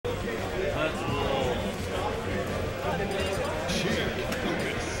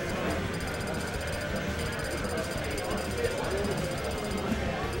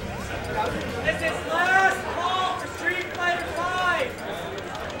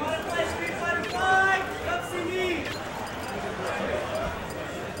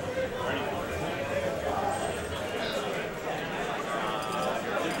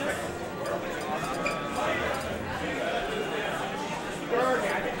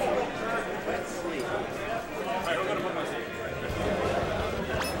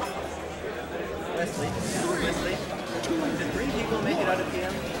Seriously? Did 3 people make it out of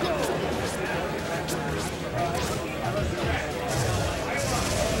PM?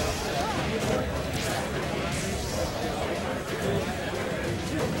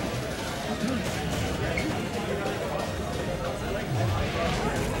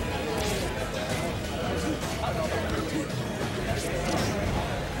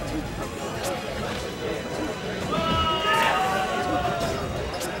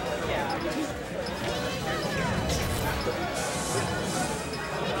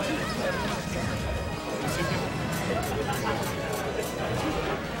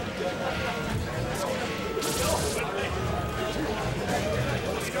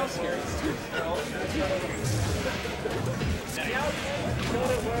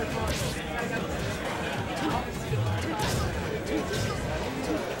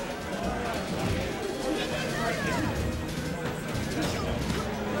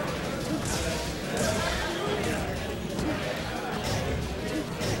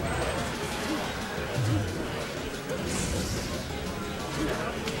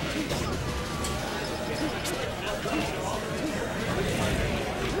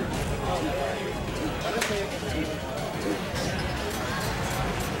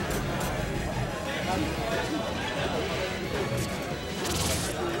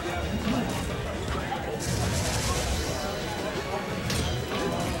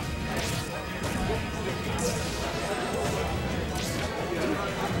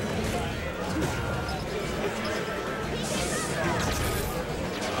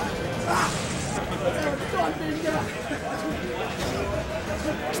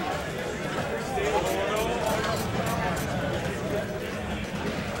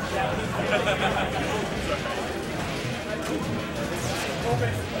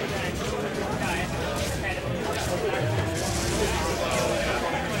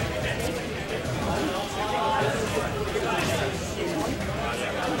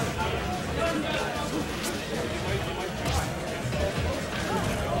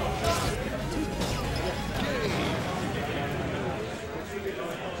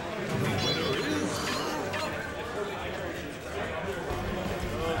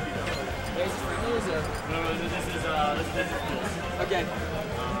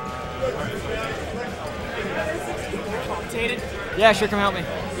 Yeah, sure, come help me.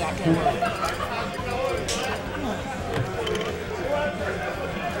 Yeah, okay.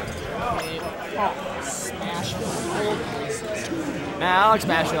 Oh, smash Man, I like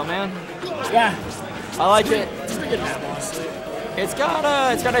Smashville, man. Yeah. I like it. It's a pretty good map, honestly. It's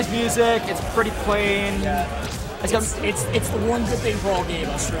got nice music. It's pretty plain. Yeah. It's the one good thing Brawl gave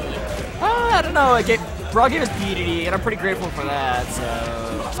Australia. I don't know. Brawl gave us BDD, and I'm pretty grateful for that. So.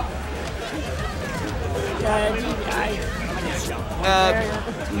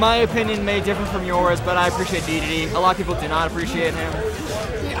 My opinion may differ from yours, but I appreciate DDD. A lot of people do not appreciate him.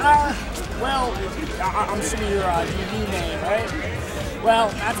 Well, I'm assuming you're a DD name, right? Well,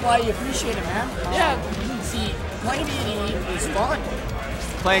 that's why you appreciate him, man. Yeah. See, playing DD is fun.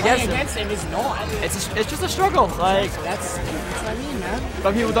 Playing against him is not. It's just a struggle. Like that's what I mean, man.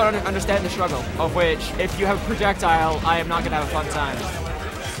 But people don't understand the struggle. Of which, if you have a projectile, I am not gonna have a fun time.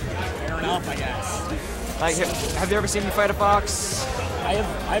 Fair enough, I guess. Like, have you ever seen me fight a fox?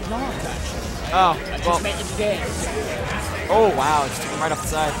 I've not actually. Oh, I just met you today. Oh wow, it's right off the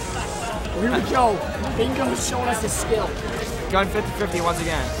side. Here we go. Bingo's showing us his skill. Going 50-50 once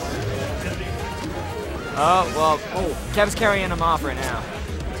again. Oh well. Oh, Kev's carrying him off right now.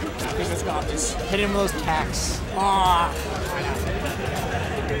 Bingo's got this. Hitting him with those tacks. Ah.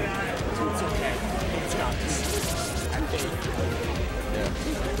 It's okay. Bingo's got this. I'm big.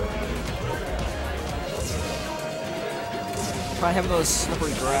 Try having those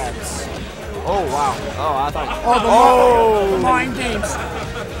slippery grabs. Oh wow! Oh, I thought. Oh, the mind games.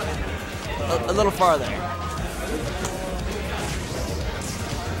 A little farther.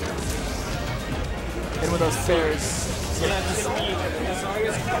 Hit with those stairs. Yeah, as long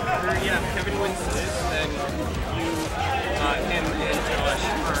as Kevin wins this, then you, him, and Josh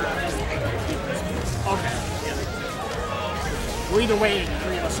are. Okay. Yeah. Well, either way, the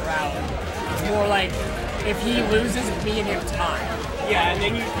 3 of us are out. It's more like if he loses, me and him tie. Yeah, and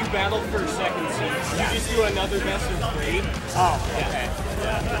then you battle for second seed. You just do another best of 3. Oh, okay.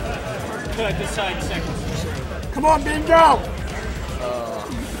 Yeah. To decide second seed. Come on, Bingo!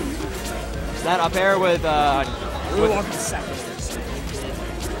 That up air with second.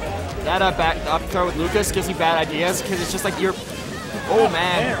 That up throw with Lucas gives you bad ideas because it's just like you're. Oh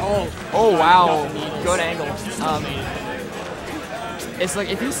man. Oh wow. Good angle. it's like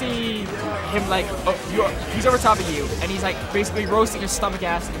if you see him like he's over top of you and he's like basically roasting his stomach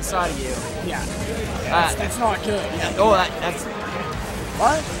acid inside of you. Yeah. That's not good. Yeah. Oh, that's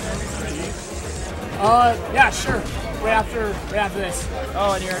what? Yeah, sure. Right after this.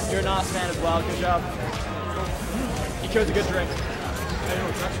 Oh, and you're a NOS fan as well. Good job. You chose a good drink.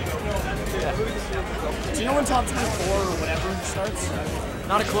 Yeah. Do you know when top 24 or whatever starts?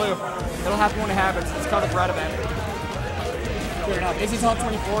 Not a clue. It'll happen when it happens. It's called a Brad event. Fair enough. Is it top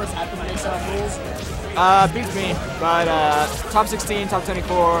 24? Is that the big set of rules? Beats me, but top 16, top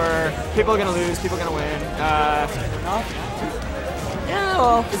 24, people are gonna lose, people are gonna win. Yeah,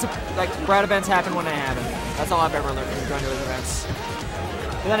 well, it's like Brad events happen when they happen. That's all I've ever learned from going to those events.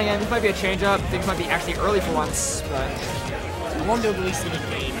 But then again, this might be a change-up. Things might be actually early for once, but I won't be able to release the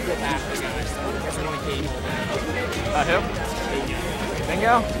game with half the guys. Because I want to game all day. who?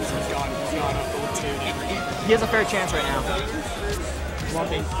 Bingo? He's gone 0-2. He has a fair chance right now.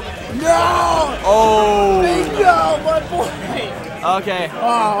 No! Oh! Bingo, my boy! Okay.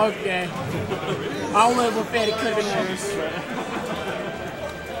 Oh, okay. I'll live with it. It could have been worse.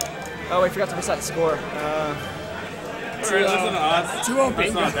 Oh, we forgot to reset the score. Alright, listen to us. 2-0 That's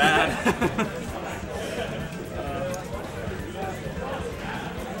bingo. not bad.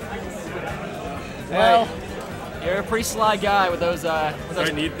 Well, you're a pretty sly guy with those,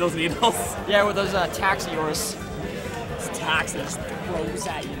 Sorry, need those needles? yeah, with those tacks of yours. It's taxes. Throws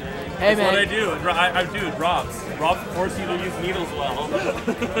at you, man. Hey, That's what I man. do. I do. Robs force you to use needles well.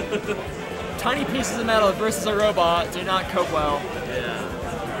 Tiny pieces of metal versus a robot do not cope well. Yeah.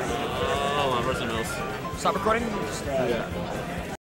 Oh, hold on. Where's the nose? Stop recording? Yeah.